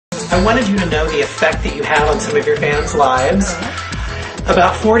I wanted you to know the effect that you have on some of your fans' lives.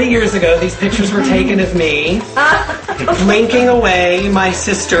 About 40 years ago, these pictures were taken of me blinking away my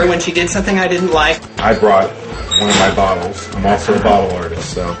sister when she did something I didn't like. I brought one of my bottles. I'm also a bottle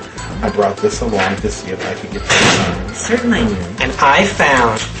artist, so I brought this along to see if I could get this. Certainly. And I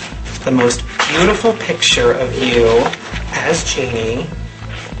found the most beautiful picture of you as Jeannie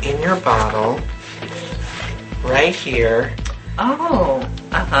in your bottle right here. Oh,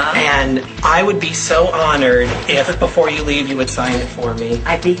 And I would be so honored if before you leave you would sign it for me.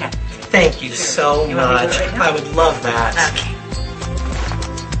 I'd be happy. Thank you so much. Right now? I would love that. Okay.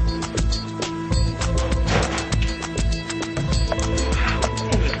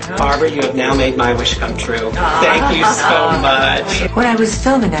 Barbara, you have now made my wish come true. Thank you so much. When I was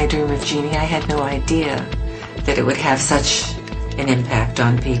filming I Dream of Jeannie, I had no idea that it would have such an impact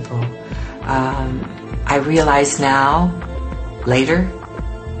on people. I realize now, later,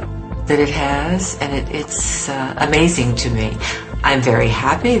 that it has, and it's amazing to me. I'm very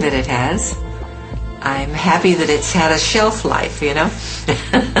happy that it has. I'm happy that it's had a shelf life, you know?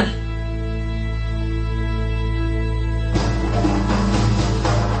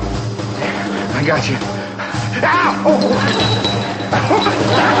 I got you. Ow!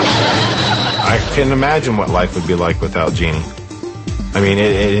 I couldn't imagine what life would be like without Jeannie. I mean,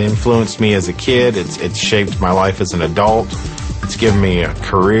 it influenced me as a kid. It's shaped my life as an adult. It's given me a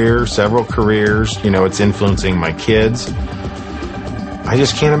career, several careers. You know, it's influencing my kids. I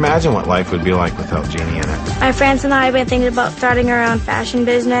just can't imagine what life would be like without Jeannie in it. My friends and I have been thinking about starting our own fashion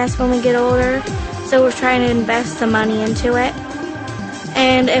business when we get older, so we're trying to invest some money into it.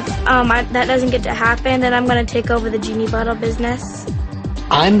 And if that doesn't get to happen, then I'm going to take over the Genie bottle business.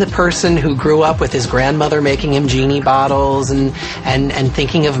 I'm the person who grew up with his grandmother making him genie bottles and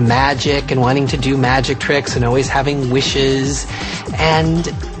thinking of magic and wanting to do magic tricks and always having wishes. And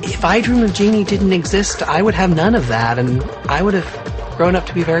if I Dream of Jeannie didn't exist, I would have none of that, and I would have grown up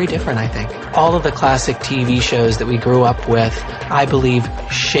to be very different, I think. All of the classic TV shows that we grew up with, I believe,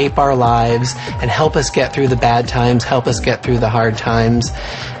 shape our lives and help us get through the bad times, help us get through the hard times.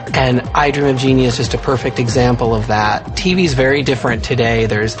 And I Dream of Jeannie is just a perfect example of that. TV's very different today.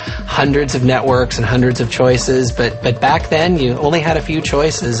 There's hundreds of networks and hundreds of choices, but back then you only had a few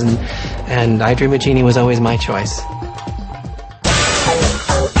choices, and I Dream of Jeannie was always my choice.